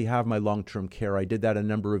policy. I already have my long-term care. I did that a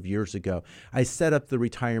number of years ago. I set up the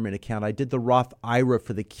retirement account. I did the Roth IRA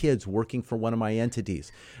for the kids working for one of my entities.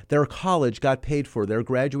 Their college got paid for. They're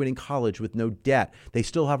graduating college with no debt. They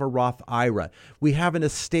still have a Roth IRA. We have an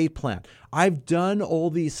estate plan. I've done all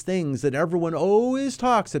these things that everyone always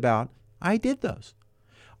talks about. I did those.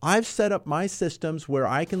 I've set up my systems where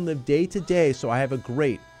I can live day to day so I have a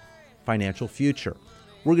great financial future.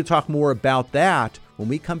 We're going to talk more about that when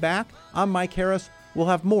we come back. I'm Mike Harris. We'll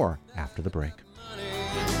have more after the break.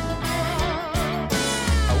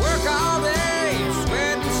 I work all day,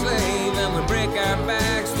 sweat and slave, and we break our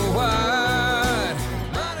backs for what?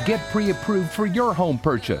 Get pre-approved for your home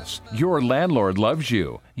purchase. Your landlord loves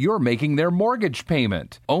you. You're making their mortgage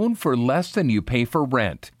payment. Own for less than you pay for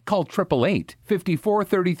rent. Call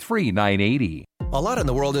 888-5433-980. A lot in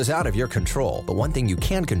the world is out of your control, but one thing you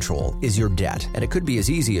can control is your debt. And it could be as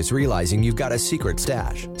easy as realizing you've got a secret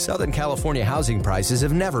stash. Southern California housing prices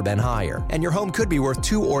have never been higher, and your home could be worth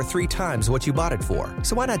 2 or 3 times what you bought it for.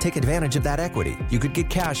 So why not take advantage of that equity? You could get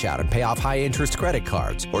cash out and pay off high-interest credit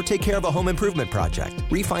cards, or take care of a home improvement project.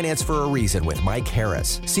 Refinance for a reason with Mike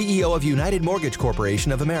Harris, CEO of United Mortgage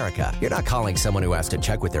Corporation of America. You're not calling someone who has to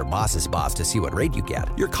check with their boss's boss to see what rate you get.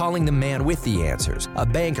 You're calling the man with the answers, a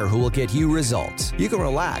banker who will get you results. You can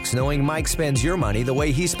relax knowing Mike spends your money the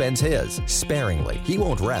way he spends his, sparingly. He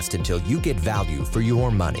won't rest until you get value for your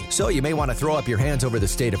money. So you may want to throw up your hands over the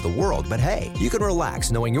state of the world, but hey, you can relax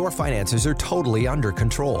knowing your finances are totally under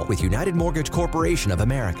control with United Mortgage Corporation of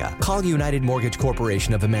America. Call United Mortgage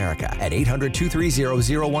Corporation of America at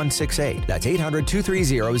 800-230-0168. That's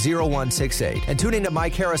 800-230-0168. And tune in to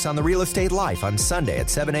Mike Harris on the Real Estate Life on Sunday at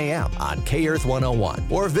 7 a.m. on K-Earth 101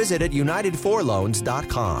 or visit at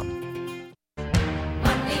UnitedForLoans.com.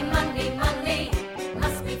 Money, money, money,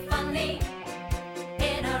 must be funny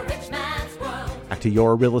in a rich man's world. Back to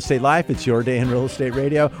Your Real Estate Life. It's your day in real estate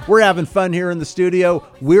radio. We're having fun here in the studio.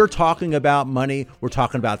 We're talking about money. We're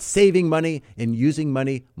talking about saving money and using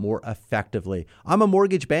money more effectively. I'm a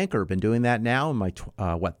mortgage banker. Been doing that now in my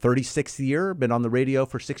 36th year. Been on the radio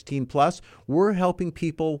for 16 plus. We're helping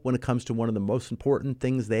people when it comes to one of the most important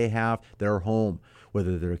things they have, their home.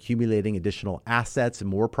 Whether they're accumulating additional assets and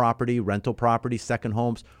more property, rental property, second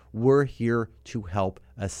homes, we're here to help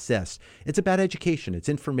assist. It's about education. It's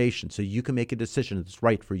information so you can make a decision that's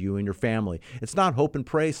right for you and your family. It's not hope and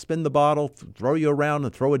pray, spin the bottle, throw you around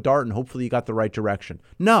and throw a dart and hopefully you got the right direction.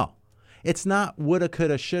 No, it's not woulda,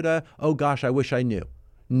 coulda, shoulda. Oh gosh, I wish I knew.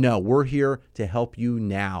 No, we're here to help you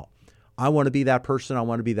now. I want to be that person. I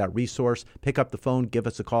want to be that resource. Pick up the phone, give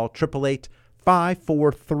us a call,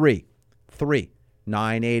 888-543-3980.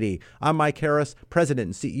 980. I'm Mike Harris, President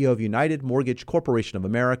and CEO of United Mortgage Corporation of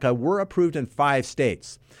America. We're approved in 5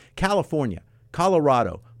 states: California,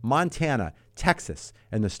 Colorado, Montana, Texas,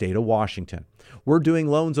 and the state of Washington. We're doing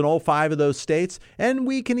loans in all 5 of those states, and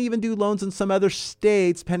we can even do loans in some other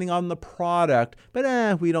states depending on the product,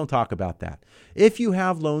 but we don't talk about that. If you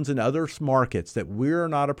have loans in other markets that we're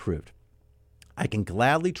not approved, I can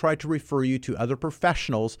gladly try to refer you to other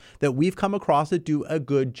professionals that we've come across that do a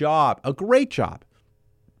good job, a great job.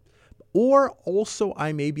 Or also,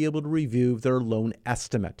 I may be able to review their loan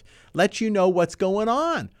estimate, let you know what's going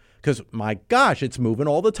on. Because, my gosh, it's moving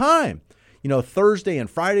all the time. You know, Thursday and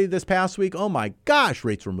Friday this past week, oh my gosh,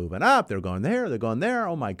 rates were moving up. They're going there, they're going there.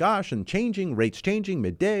 Oh my gosh, and changing, rates changing,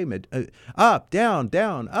 midday, up, down,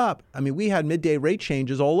 up. I mean, we had midday rate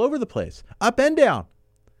changes all over the place, up and down,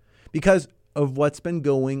 because of what's been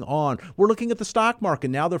going on. We're looking at the stock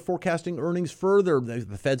market. Now they're forecasting earnings further.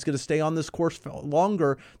 The Fed's going to stay on this course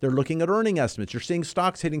longer. They're looking at earning estimates. You're seeing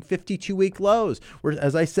stocks hitting 52-week lows. Where,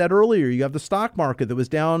 as I said earlier, you have the stock market that was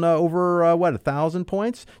down over, 1,000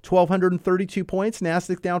 points, 1,232 points.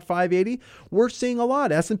 NASDAQ down 580. We're seeing a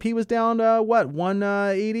lot. S&P was down,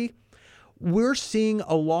 180. We're seeing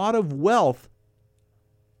a lot of wealth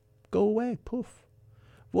go away. Poof.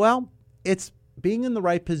 Well, it's being in the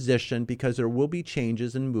right position, because there will be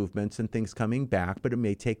changes and movements and things coming back, but it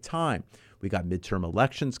may take time. We got midterm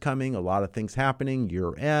elections coming, a lot of things happening,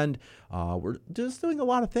 year end. We're just doing a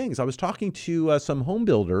lot of things. I was talking to some home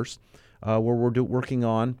builders where we're working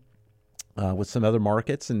on with some other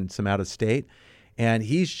markets and some out of state. And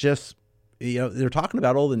he's just, they're talking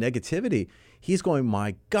about all the negativity. He's going,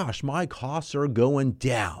 my gosh, my costs are going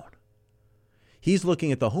down. He's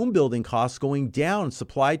looking at the home building costs going down,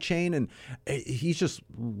 supply chain, and he's just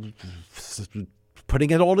putting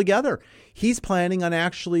it all together. He's planning on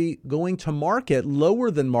actually going to market lower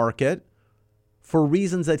than market for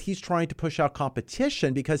reasons that he's trying to push out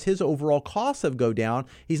competition, because his overall costs have go down.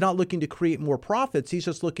 He's not looking to create more profits. He's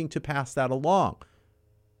just looking to pass that along.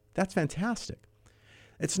 That's fantastic.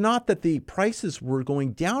 It's not that the prices were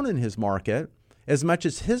going down in his market as much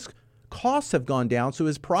as his costs have gone down, so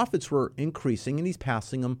his profits were increasing, and he's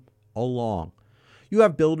passing them along. You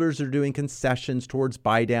have builders that are doing concessions towards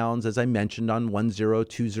buy downs, as I mentioned, on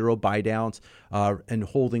 1020 buy downs, and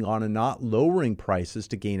holding on and not lowering prices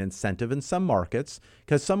to gain incentive in some markets,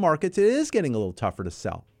 because some markets it is getting a little tougher to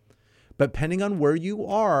sell. But depending on where you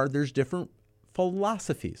are, there's different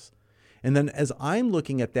philosophies. And then as I'm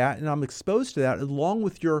looking at that and I'm exposed to that, along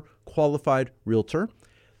with your qualified realtor,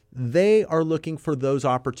 they are looking for those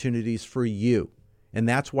opportunities for you. And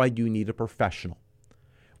that's why you need a professional.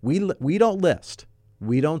 We don't list.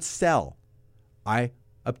 We don't sell. I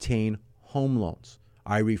obtain home loans.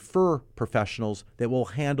 I refer professionals that will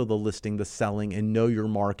handle the listing, the selling, and know your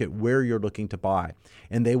market, where you're looking to buy.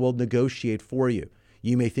 And they will negotiate for you.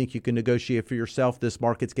 You may think you can negotiate for yourself. This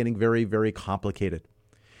market's getting very, very complicated.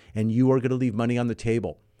 And you are going to leave money on the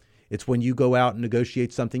table. It's when you go out and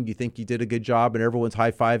negotiate something, you think you did a good job, and everyone's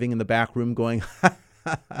high-fiving in the back room going,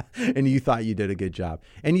 and you thought you did a good job.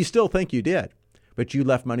 And you still think you did, but you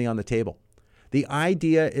left money on the table. The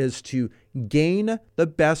idea is to gain the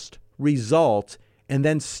best result, and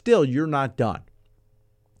then still you're not done.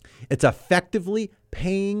 It's effectively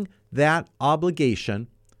paying that obligation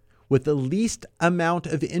with the least amount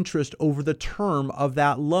of interest over the term of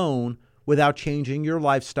that loan without changing your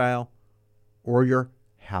lifestyle or your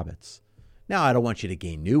habits. Now, I don't want you to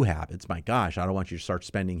gain new habits. My gosh, I don't want you to start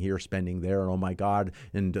spending here, spending there, and oh my God,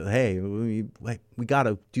 and hey, we got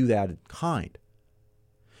to do that in kind.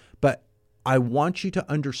 But I want you to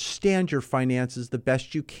understand your finances the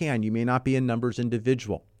best you can. You may not be a numbers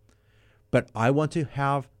individual, but I want to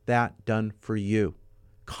have that done for you,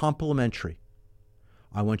 complimentary.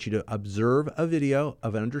 I want you to observe a video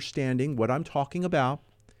of understanding what I'm talking about.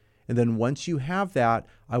 And then once you have that,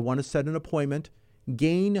 I want to set an appointment,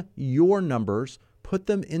 gain your numbers, put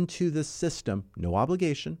them into the system, no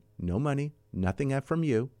obligation, no money, nothing from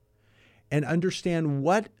you, and understand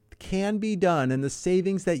what can be done and the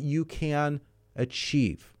savings that you can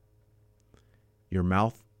achieve. Your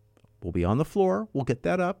mouth will be on the floor. We'll get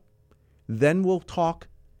that up. Then we'll talk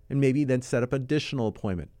and maybe then set up an additional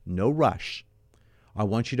appointment. No rush. I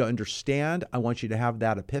want you to understand. I want you to have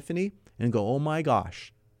that epiphany and go, oh my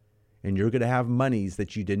gosh. And you're going to have monies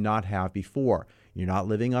that you did not have before. You're not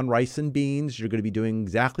living on rice and beans. You're going to be doing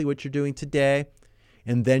exactly what you're doing today.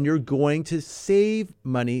 And then you're going to save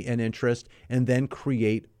money and interest and then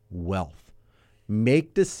create wealth.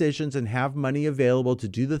 Make decisions and have money available to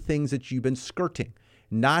do the things that you've been skirting,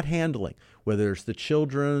 not handling, whether it's the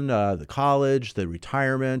children, the college, the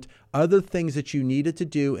retirement, other things that you needed to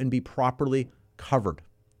do and be properly covered.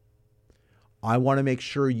 I want to make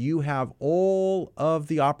sure you have all of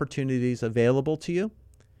the opportunities available to you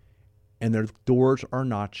and their doors are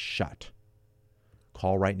not shut.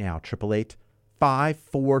 Call right now,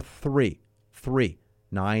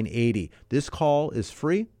 888-543-3980. This call is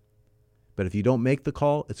free, but if you don't make the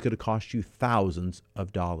call, it's going to cost you thousands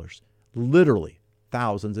of dollars. Literally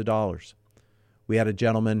thousands of dollars. We had a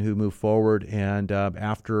gentleman who moved forward, and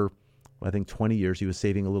after, I think, 20 years, he was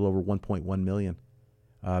saving a little over $1.1 million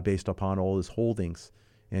based upon all his holdings.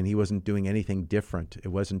 And he wasn't doing anything different. It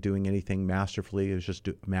wasn't doing anything masterfully. It was just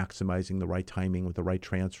maximizing the right timing with the right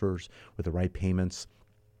transfers, with the right payments,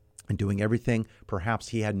 and doing everything perhaps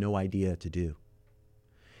he had no idea to do.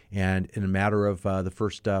 And in a matter of the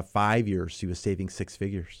first 5 years, he was saving six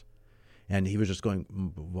figures. And he was just going,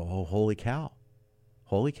 oh, holy cow.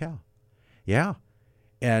 Holy cow. Yeah.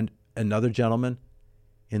 And another gentleman,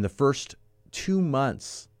 in the first 2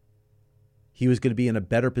 months, he was going to be in a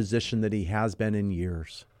better position than he has been in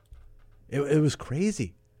years. It was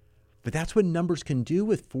crazy. But that's what numbers can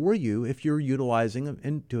do for you if you're utilizing them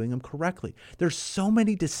and doing them correctly. There's so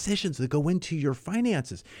many decisions that go into your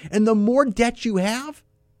finances. And the more debt you have,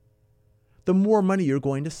 the more money you're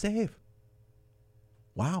going to save.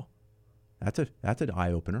 Wow. That's an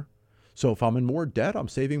eye-opener. So if I'm in more debt, I'm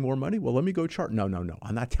saving more money. Well, let me go charge. No.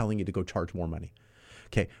 I'm not telling you to go charge more money.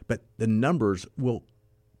 Okay. But the numbers will,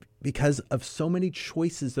 because of so many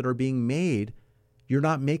choices that are being made, you're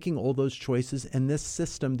not making all those choices. And this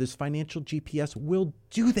system, this financial GPS, will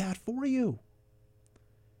do that for you.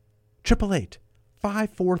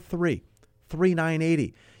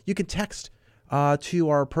 888-543-3980. You can text to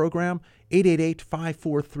our program,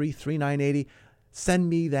 888-543-3980. Send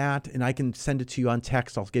me that, and I can send it to you on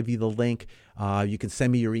text. I'll give you the link. You can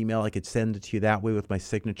send me your email. I could send it to you that way with my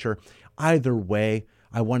signature. Either way,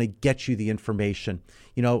 I want to get you the information.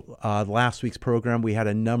 You know, last week's program, we had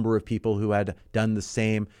a number of people who had done the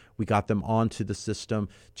same. We got them onto the system.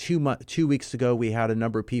 2 weeks ago, we had a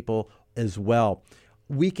number of people as well.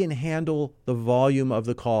 We can handle the volume of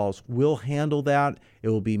the calls. We'll handle that. It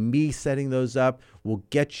will be me setting those up. We'll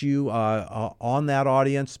get you on that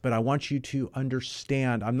audience, but I want you to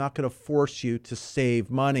understand, I'm not going to force you to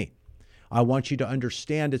save money. I want you to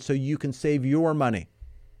understand it so you can save your money.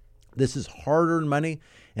 This is hard-earned money,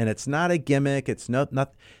 and it's not a gimmick. It's not.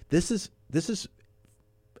 This is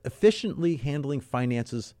efficiently handling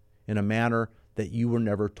finances in a manner that you were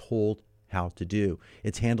never told how to do.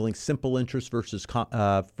 It's handling simple interest versus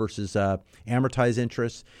amortized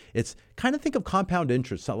interest. It's kind of think of compound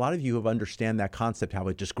interest. A lot of you have understand that concept, how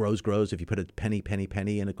it just grows. If you put a penny,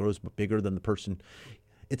 and it grows bigger than the person.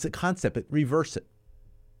 It's a concept, but reverse it.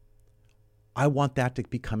 I want that to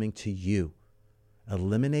be coming to you.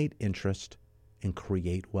 Eliminate interest and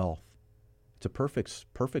create wealth. It's a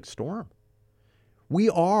perfect storm. We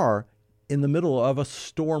are in the middle of a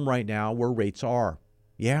storm right now where rates are.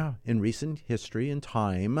 Yeah, in recent history and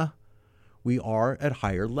time, we are at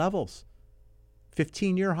higher levels,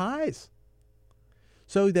 15-year highs.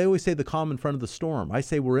 So they always say the calm in front of the storm. I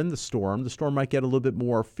say we're in the storm. The storm might get a little bit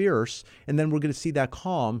more fierce, and then we're going to see that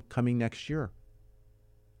calm coming next year.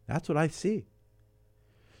 That's what I see.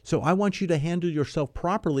 So I want you to handle yourself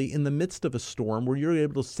properly in the midst of a storm where you're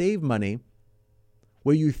able to save money,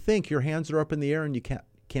 where you think your hands are up in the air and you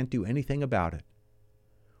can't do anything about it.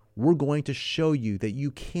 We're going to show you that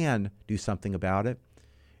you can do something about it.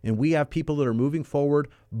 And we have people that are moving forward,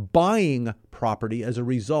 buying property as a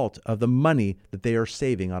result of the money that they are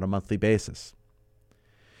saving on a monthly basis.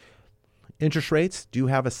 Interest rates do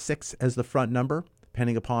have a 6 as the front number,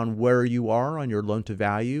 depending upon where you are on your loan to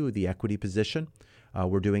value, the equity position.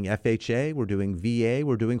 We're doing FHA, we're doing VA,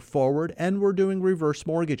 we're doing forward, and we're doing reverse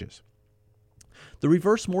mortgages. The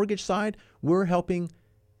reverse mortgage side, we're helping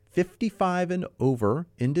 55 and over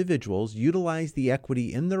individuals utilize the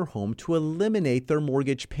equity in their home to eliminate their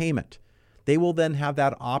mortgage payment. They will then have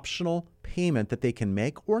that optional payment that they can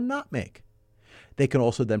make or not make. They can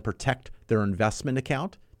also then protect their investment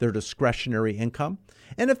account, their discretionary income.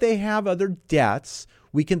 And if they have other debts,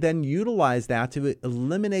 we can then utilize that to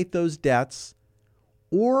eliminate those debts,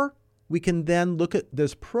 or we can then look at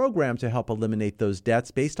this program to help eliminate those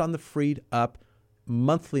debts based on the freed up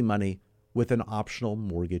monthly money with an optional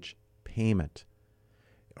mortgage payment.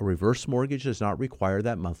 A reverse mortgage does not require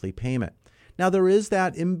that monthly payment. Now, there is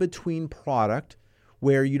that in-between product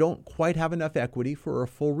where you don't quite have enough equity for a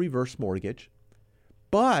full reverse mortgage,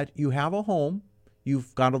 but you have a home,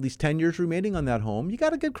 you've got at least 10 years remaining on that home, you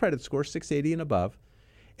got a good credit score, 680 and above,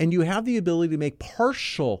 and you have the ability to make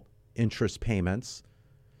partial interest payments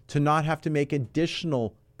to not have to make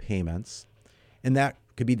additional payments, and that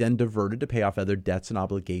could be then diverted to pay off other debts and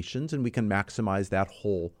obligations, and we can maximize that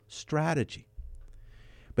whole strategy.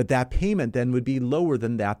 But that payment then would be lower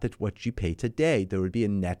than that what you pay today. There would be a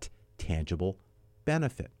net tangible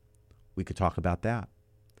benefit. We could talk about that.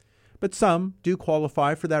 But some do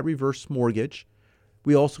qualify for that reverse mortgage.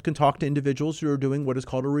 We also can talk to individuals who are doing what is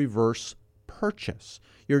called a reverse purchase.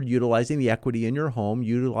 You're utilizing the equity in your home,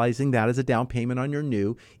 utilizing that as a down payment on your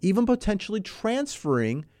new, even potentially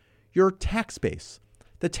transferring your tax base.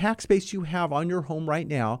 The tax base you have on your home right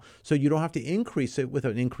now, so you don't have to increase it with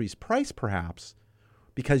an increased price perhaps,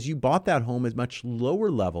 because you bought that home at much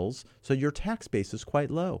lower levels, so your tax base is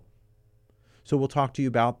quite low. So we'll talk to you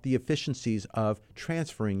about the efficiencies of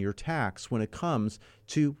transferring your tax when it comes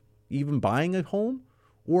to even buying a home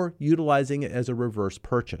or utilizing it as a reverse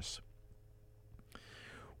purchase.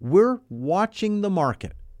 We're watching the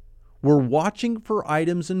market. We're watching for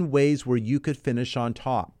items and ways where you could finish on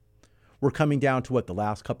top. We're coming down to the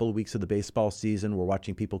last couple of weeks of the baseball season. We're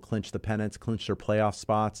watching people clinch the pennants, clinch their playoff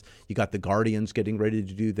spots. You got the Guardians getting ready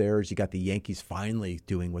to do theirs. You got the Yankees finally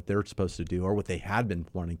doing what they're supposed to do or what they had been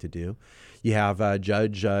wanting to do. You have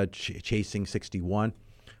Judge chasing 61.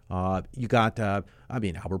 You got, Albert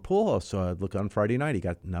Pujols, look on Friday night, he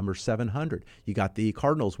got number 700. You got the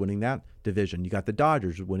Cardinals winning that division. You got the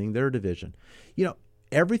Dodgers winning their division.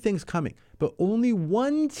 Everything's coming, but only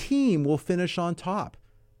one team will finish on top.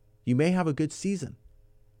 You may have a good season,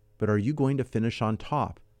 but are you going to finish on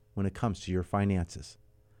top when it comes to your finances?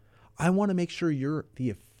 I want to make sure you're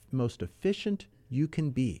the most efficient you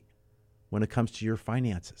can be when it comes to your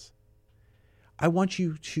finances. I want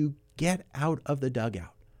you to get out of the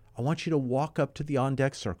dugout. I want you to walk up to the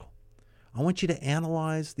on-deck circle. I want you to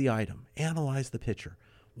analyze the item, analyze the pitcher,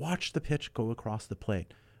 watch the pitch go across the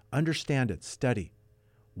plate, understand it, study,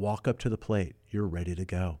 walk up to the plate. You're ready to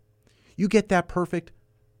go. You get that perfect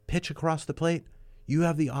pitch across the plate, you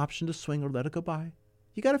have the option to swing or let it go by.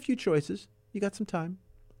 You got a few choices. You got some time.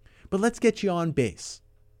 But let's get you on base.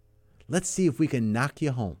 Let's see if we can knock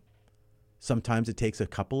you home. Sometimes it takes a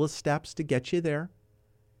couple of steps to get you there.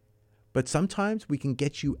 But sometimes we can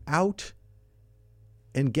get you out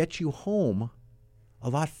and get you home a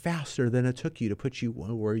lot faster than it took you to put you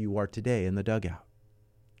where you are today in the dugout.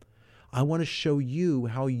 I want to show you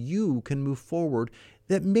how you can move forward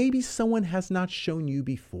that maybe someone has not shown you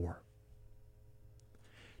before.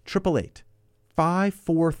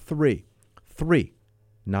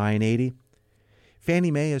 888-543-3980.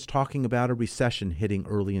 Fannie Mae is talking about a recession hitting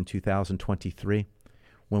early in 2023.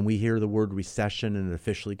 When we hear the word recession and it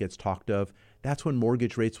officially gets talked of, that's when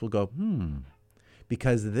mortgage rates will go,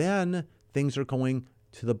 because then things are going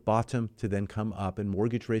to the bottom to then come up, and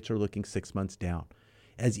mortgage rates are looking 6 months down.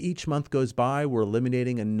 As each month goes by, we're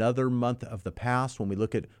eliminating another month of the past when we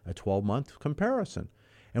look at a 12-month comparison.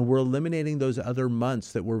 And we're eliminating those other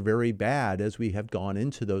months that were very bad as we have gone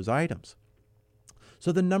into those items.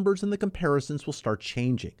 So the numbers and the comparisons will start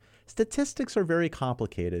changing. Statistics are very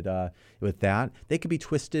complicated with that. They can be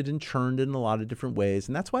twisted and churned in a lot of different ways.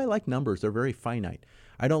 And that's why I like numbers. They're very finite.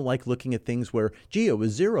 I don't like looking at things where, gee, it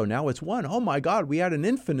was 0, now it's 1. Oh my God, we had an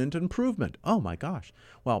infinite improvement. Oh my gosh.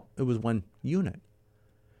 Well, it was 1 unit.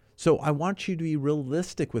 So I want you to be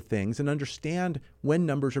realistic with things and understand when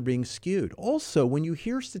numbers are being skewed. Also, when you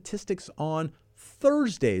hear statistics on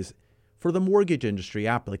Thursdays for the mortgage industry,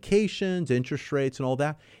 applications, interest rates, and all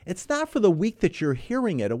that, it's not for the week that you're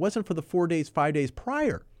hearing it. It wasn't for the 4 days, 5 days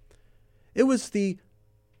prior. It was the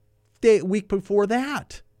week before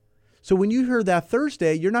that. So when you hear that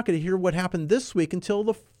Thursday, you're not going to hear what happened this week until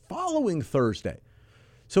the following Thursday.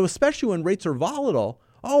 So especially when rates are volatile,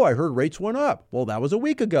 oh, I heard rates went up. Well, that was a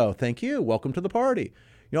week ago. Thank you. Welcome to the party.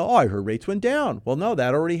 Oh, I heard rates went down. Well, no,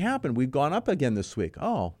 that already happened. We've gone up again this week.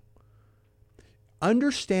 Oh.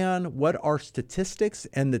 Understand what are statistics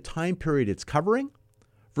and the time period it's covering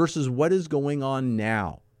versus what is going on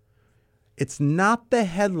now. It's not the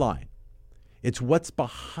headline. It's what's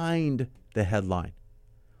behind the headline.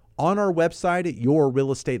 On our website at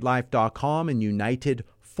yourrealestatelife.com and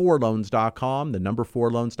United4Loans.com, the number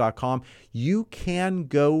 4loans.com, you can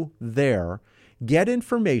go there, get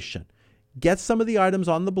information, get some of the items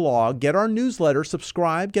on the blog, get our newsletter,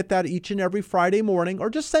 subscribe, get that each and every Friday morning,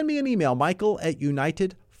 or just send me an email,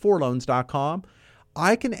 Michael@United4Loans.com.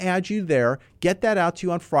 I can add you there, get that out to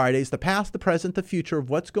you on Fridays, the past, the present, the future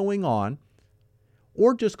of what's going on,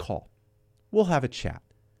 or just call. We'll have a chat.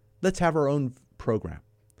 Let's have our own program.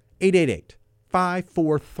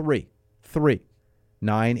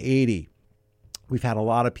 888-543-3980. We've had a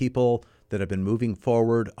lot of people that have been moving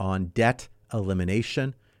forward on debt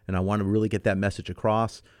elimination, and I want to really get that message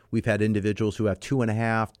across. We've had individuals who have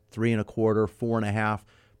 2.5, 3.25, 4.5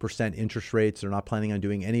 interest rates. They're not planning on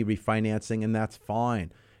doing any refinancing, and that's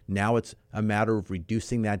fine. Now it's a matter of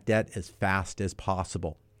reducing that debt as fast as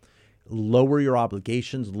possible. Lower your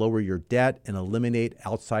obligations, lower your debt, and eliminate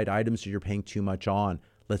outside items that you're paying too much on.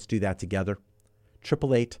 Let's do that together.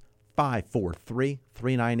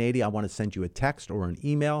 888-543-3980. I want to send you a text or an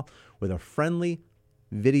email with a friendly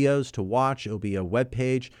videos to watch. It'll be a web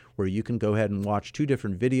page where you can go ahead and watch 2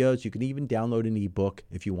 different videos. You can even download an ebook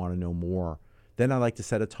if you want to know more. Then I'd like to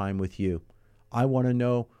set a time with you. I want to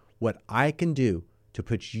know what I can do to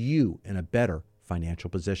put you in a better financial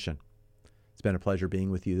position. It's been a pleasure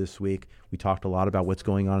being with you this week. We talked a lot about what's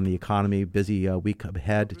going on in the economy. Busy week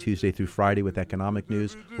ahead, Tuesday through Friday with economic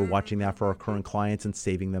news. We're watching that for our current clients and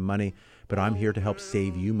saving them money. But I'm here to help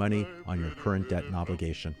save you money on your current debt and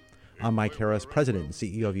obligation. I'm Mike Harris, President and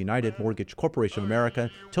CEO of United Mortgage Corporation of America.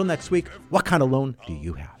 Till next week, what kind of loan do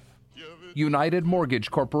you have? United Mortgage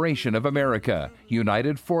Corporation of America,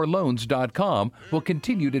 UnitedForLoans.com, will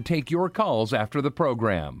continue to take your calls after the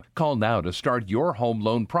program. Call now to start your home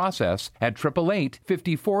loan process at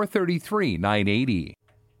 888-543-980.